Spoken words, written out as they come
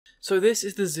So this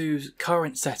is the zoo's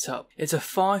current setup. It's a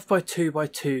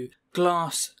 5x2x2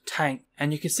 glass tank,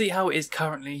 and you can see how it is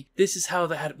currently. This is how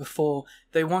they had it before.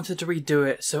 They wanted to redo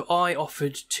it, so I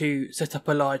offered to set up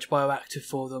a large bioactive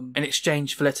for them in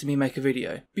exchange for letting me make a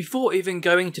video. Before even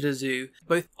going to the zoo,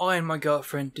 both I and my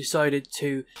girlfriend decided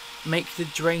to make the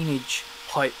drainage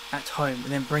pipe at home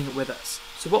and then bring it with us.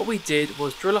 So what we did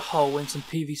was drill a hole in some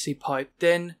PVC pipe,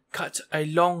 then cut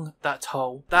along that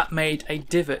hole. That made a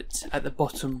divot at the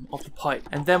bottom of the pipe,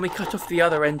 and then we cut off the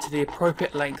other end to the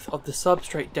appropriate length of the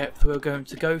substrate depth we were going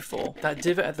to go for. That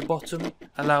divot at the bottom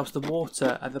allows the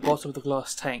water at the bottom of the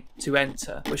glass tank to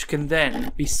enter, which can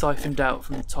then be siphoned out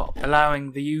from the top,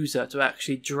 allowing the user to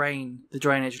actually drain the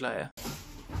drainage layer.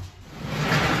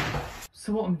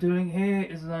 So what I'm doing here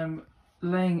is I'm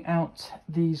laying out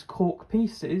these cork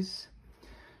pieces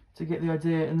to get the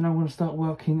idea, and then I'm going to start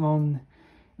working on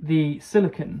the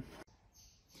silicone.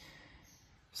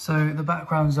 So the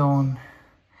background's on.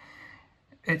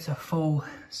 It's a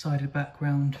full-sided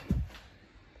background.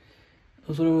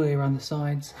 It's all the way around the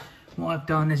sides. What I've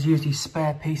done is use these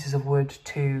spare pieces of wood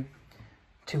to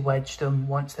wedge them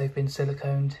once they've been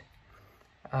siliconed.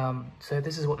 So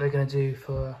this is what they're going to do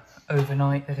for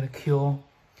overnight. They're going to cure,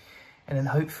 and then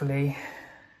hopefully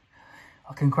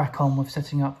I can crack on with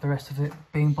setting up the rest of it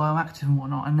being bioactive and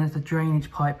whatnot. And there's the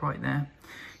drainage pipe right there.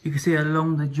 You can see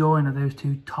along the join of those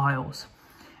two tiles.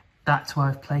 That's where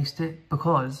I've placed it,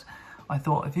 because I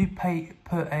thought if you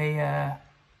put a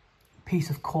piece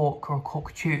of cork or a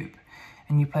cork tube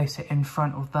and you place it in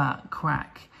front of that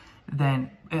crack, then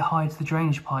it hides the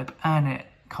drainage pipe and it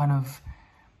kind of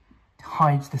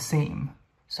hides the seam.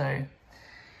 So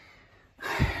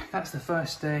that's the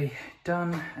first day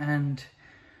done, and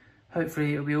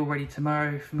hopefully it'll be all ready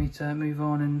tomorrow for me to move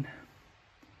on and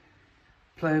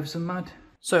play with some mud.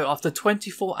 So after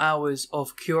 24 hours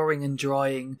of curing and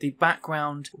drying, the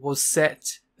background was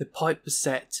set, the pipe was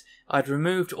set, I'd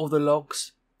removed all the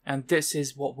logs, and this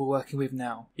is what we're working with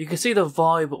now. You can see the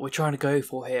vibe what we're trying to go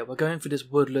for here. We're going for this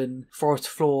woodland, forest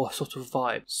floor sort of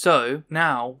vibe. So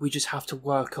now we just have to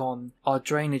work on our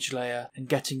drainage layer and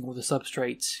getting all the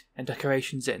substrates and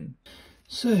decorations in.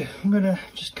 So I'm going to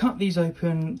just cut these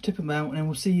open, tip them out, and then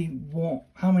we'll see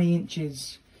how many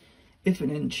inches, if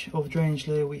an inch, of drainage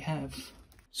layer we have.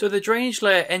 So the drainage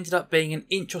layer ended up being an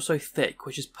inch or so thick,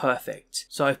 which is perfect.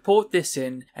 So I've poured this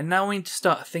in, and now we need to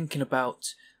start thinking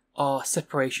about our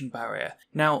separation barrier.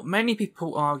 Now, many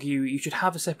people argue you should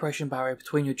have a separation barrier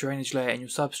between your drainage layer and your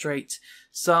substrate.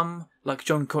 Some, like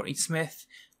John Courtney Smith,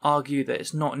 argue that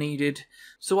it's not needed.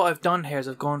 So what I've done here is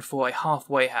I've gone for a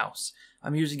halfway house.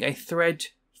 I'm using a thread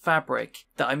fabric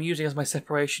that I'm using as my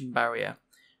separation barrier,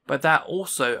 but that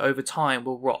also over time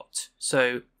will rot.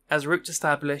 So as roots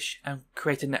establish and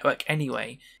create a network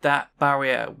anyway, that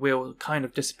barrier will kind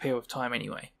of disappear with time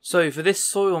anyway. So for this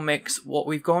soil mix, what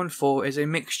we've gone for is a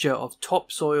mixture of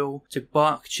topsoil to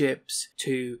bark chips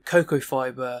to cocoa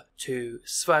fibre to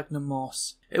sphagnum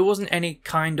moss. It wasn't any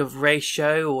kind of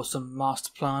ratio or some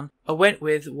master plan. I went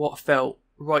with what felt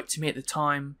right to me at the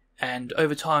time, and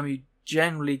over time you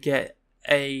generally get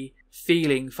a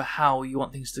feeling for how you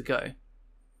want things to go.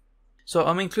 So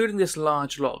I'm including this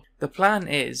large log. The plan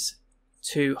is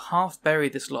to half bury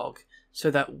this log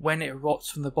so that when it rots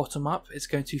from the bottom up, it's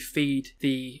going to feed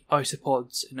the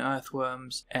isopods and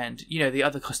earthworms and, you know, the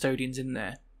other custodians in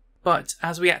there. But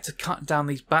as we had to cut down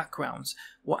these backgrounds,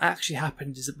 what actually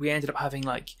happened is that we ended up having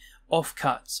like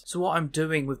offcuts. So what I'm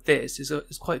doing with this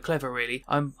is quite clever really.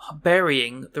 I'm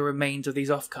burying the remains of these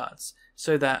offcuts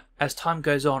so that as time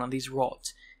goes on and these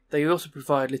rot, they also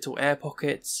provide little air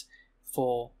pockets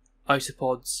for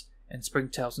isopods and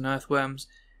springtails and earthworms.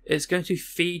 It's going to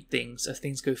feed things as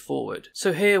things go forward.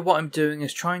 So here what I'm doing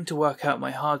is trying to work out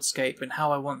my hardscape and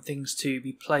how I want things to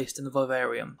be placed in the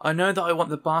vivarium. I know that I want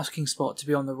the basking spot to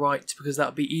be on the right because that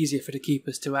would be easier for the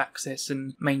keepers to access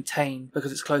and maintain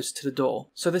because it's closer to the door.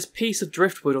 So this piece of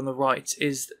driftwood on the right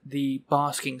is the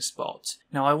basking spot.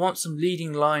 Now I want some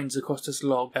leading lines across this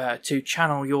log to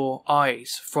channel your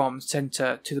eyes from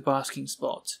centre to the basking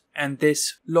spot. And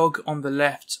this log on the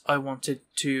left I wanted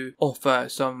to offer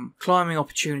some climbing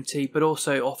opportunity, but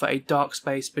also offer a dark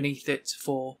space beneath it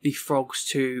for the frogs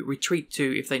to retreat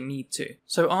to if they need to.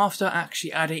 So after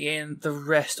actually adding in the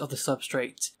rest of the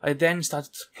substrate, I then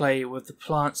started to play with the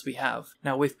plants we have.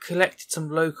 Now we've collected some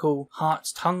local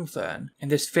Hart's tongue fern,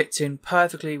 and this fits in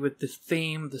perfectly with the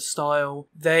theme, the style.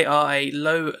 They are a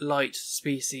low light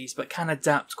species but can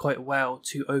adapt quite well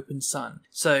to open sun.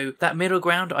 So that middle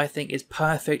ground I think is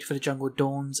perfect for the jungle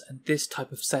dawns and this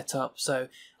type of setup. So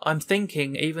I'm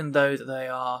thinking, even though they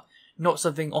are not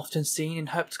something often seen in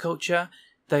herpetoculture,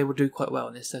 they will do quite well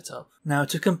in this setup. Now,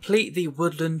 to complete the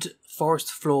woodland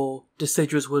forest floor,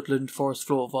 deciduous woodland forest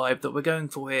floor vibe that we're going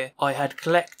for here, I had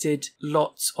collected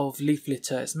lots of leaf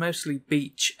litter. It's mostly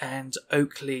beech and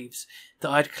oak leaves that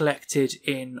I'd collected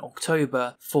in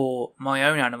October for my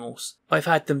own animals. I've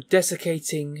had them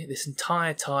desiccating this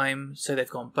entire time, so they've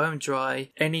gone bone dry.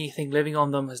 Anything living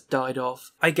on them has died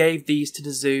off. I gave these to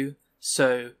the zoo,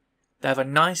 so they have a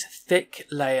nice thick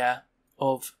layer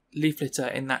of leaf litter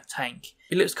in that tank.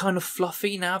 It looks kind of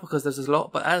fluffy now because there's a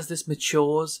lot, but as this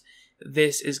matures,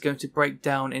 this is going to break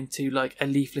down into like a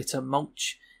leaf litter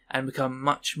mulch and become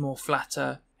much more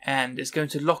flatter, and it's going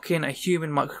to lock in a human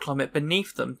microclimate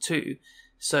beneath them too.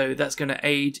 So that's going to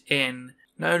aid in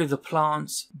not only the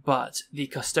plants but the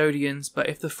custodians. But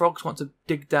if the frogs want to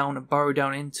dig down and burrow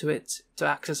down into it to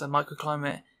access a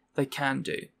microclimate, they can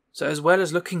do. So as well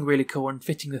as looking really cool and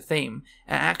fitting the theme,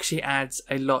 it actually adds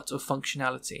a lot of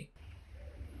functionality.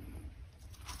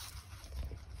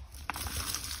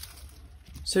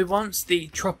 So once the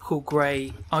tropical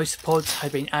grey ice pods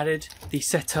had been added, the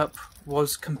setup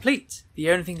was complete. The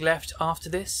only thing left after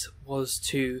this was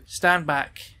to stand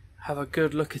back, have a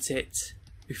good look at it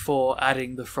before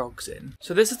adding the frogs in.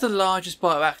 So this is the largest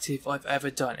bioactive I've ever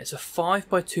done. It's a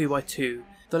 5x2x2.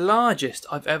 The largest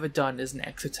I've ever done is an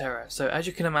Exoterra. So as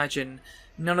you can imagine,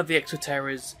 none of the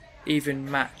Exoterras even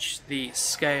match the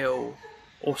scale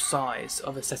or size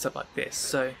of a setup like this.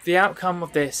 So the outcome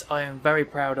of this I am very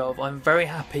proud of. I'm very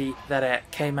happy that it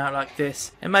came out like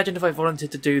this. Imagine if I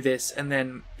volunteered to do this and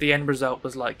then the end result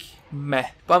was like meh.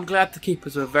 But I'm glad the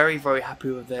keepers were very happy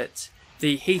with it.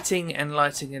 The heating and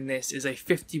lighting in this is a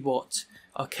 50-watt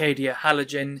Arcadia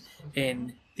halogen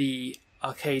in the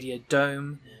Arcadia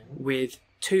dome with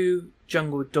 2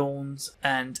 Jungle Dawns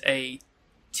and a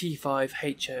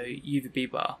T5HO UVB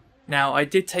bar. Now, I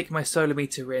did take my solar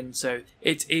meter in, so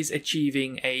it is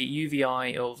achieving a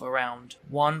UVI of around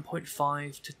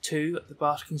 1.5 to 2 at the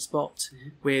basking spot,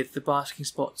 with the basking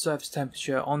spot surface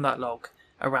temperature on that log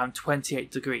around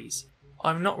 28 degrees.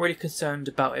 I'm not really concerned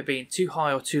about it being too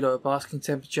high or too low a basking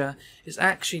temperature. It's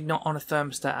actually not on a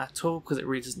thermostat at all because it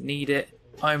really doesn't need it.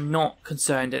 I'm not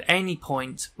concerned at any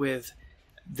point with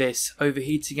this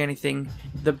overheating anything.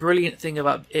 The brilliant thing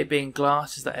about it being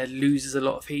glass is that it loses a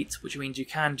lot of heat, which means you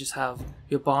can just have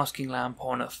your basking lamp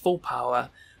on at full power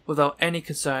without any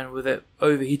concern with it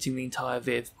overheating the entire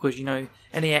viv, because you know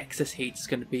any excess heat is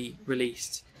going to be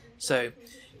released. So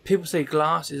people say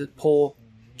glass is a poor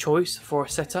choice for a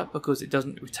setup because it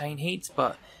doesn't retain heat,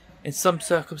 but in some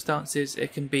circumstances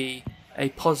it can be a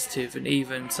positive and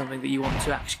even something that you want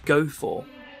to actually go for.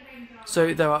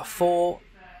 So there are 4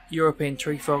 European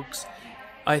tree frogs.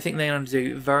 I think they're going to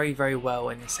do very well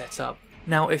in this setup.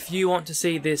 Now, if you want to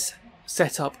see this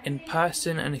setup in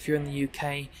person, and if you're in the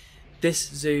UK, this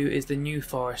zoo is the New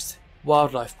Forest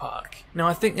Wildlife Park. Now,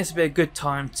 I think this would be a good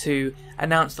time to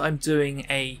announce that I'm doing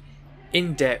a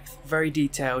in-depth, very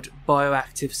detailed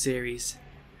bioactive series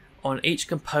on each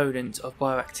component of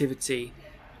bioactivity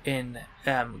in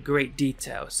great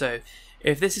detail. So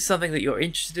if this is something that you're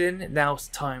interested in, now's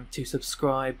the time to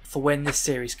subscribe for when this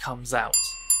series comes out.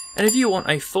 And if you want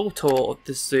a full tour of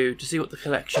the zoo to see what the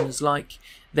collection is like,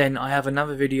 then I have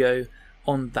another video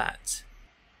on that.